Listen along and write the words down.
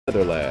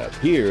Weather Lab.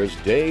 Here's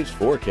Dave's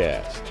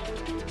forecast.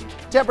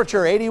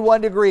 Temperature 81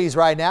 degrees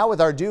right now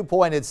with our dew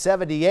point at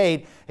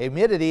 78,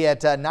 humidity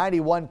at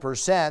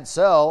 91%.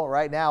 So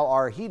right now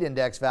our heat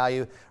index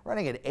value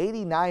running at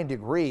 89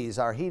 degrees.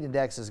 Our heat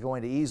index is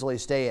going to easily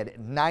stay at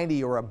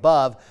 90 or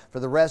above for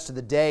the rest of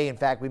the day. In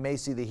fact, we may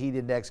see the heat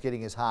index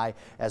getting as high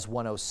as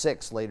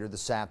 106 later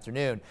this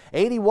afternoon.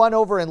 81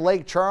 over in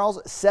Lake Charles,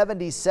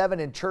 77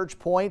 in Church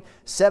Point,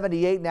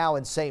 78 now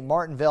in St.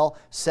 Martinville,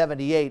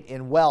 78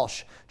 in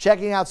Welsh.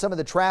 Checking out some of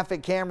the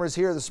traffic cameras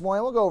here this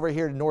morning. We'll go over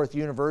here to North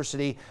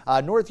University.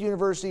 North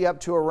University up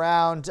to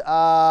around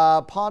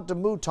Pont de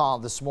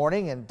Mouton this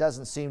morning, and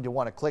doesn't seem to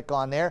want to click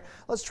on there.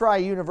 Let's try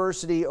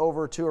University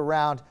over to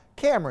around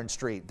Cameron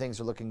Street. Things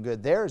are looking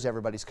good there as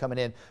everybody's coming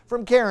in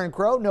from Karen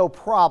Crow. No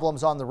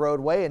problems on the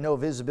roadway and no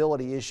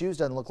visibility issues.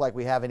 Doesn't look like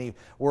we have any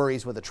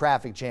worries with a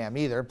traffic jam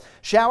either.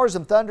 Showers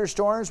and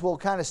thunderstorms will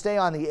kind of stay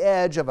on the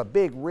edge of a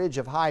big ridge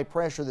of high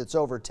pressure that's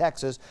over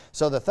Texas.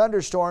 So the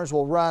thunderstorms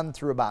will run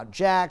through about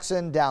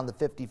Jackson, down the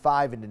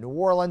 55 into New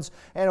Orleans,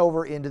 and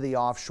over into the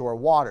offshore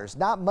waters.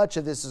 Not much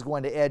of this is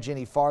going to edge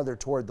any farther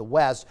toward the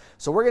west.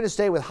 So we're going to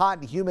stay with hot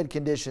and humid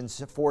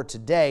conditions for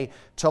today.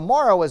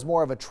 Tomorrow, as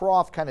more of a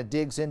trough kind of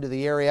digs into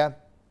the area,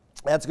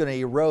 that's going to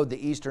erode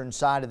the eastern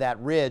side of that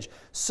ridge.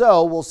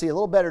 So we'll see a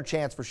little better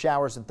chance for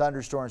showers and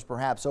thunderstorms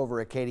perhaps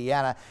over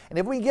Acadiana. And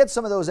if we get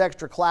some of those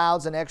extra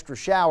clouds and extra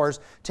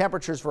showers,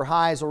 temperatures for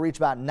highs will reach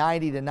about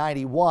 90 to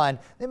 91.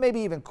 Then maybe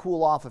even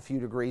cool off a few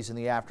degrees in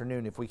the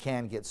afternoon if we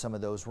can get some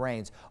of those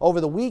rains. Over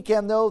the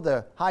weekend, though,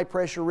 the high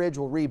pressure ridge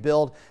will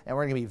rebuild and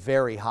we're going to be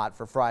very hot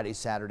for Friday,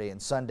 Saturday,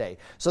 and Sunday.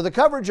 So the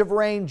coverage of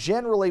rain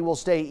generally will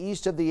stay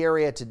east of the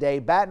area today.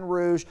 Baton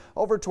Rouge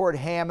over toward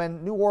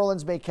Hammond. New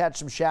Orleans may catch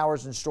some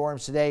showers and storms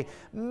today.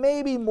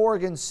 Maybe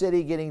Morgan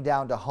City getting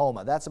down to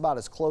Houma. That's about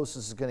as close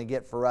as it's going to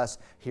get for us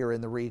here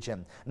in the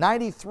region.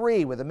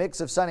 93 with a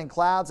mix of sun and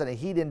clouds and a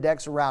heat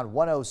index around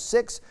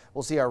 106.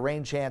 We'll see our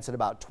rain chance at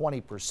about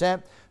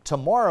 20%.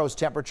 Tomorrow's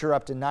temperature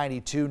up to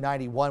 92,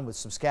 91 with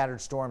some scattered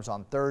storms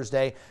on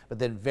Thursday, but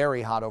then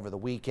very hot over the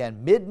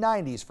weekend. Mid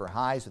 90s for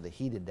highs with a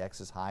heat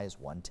index as high as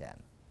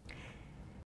 110.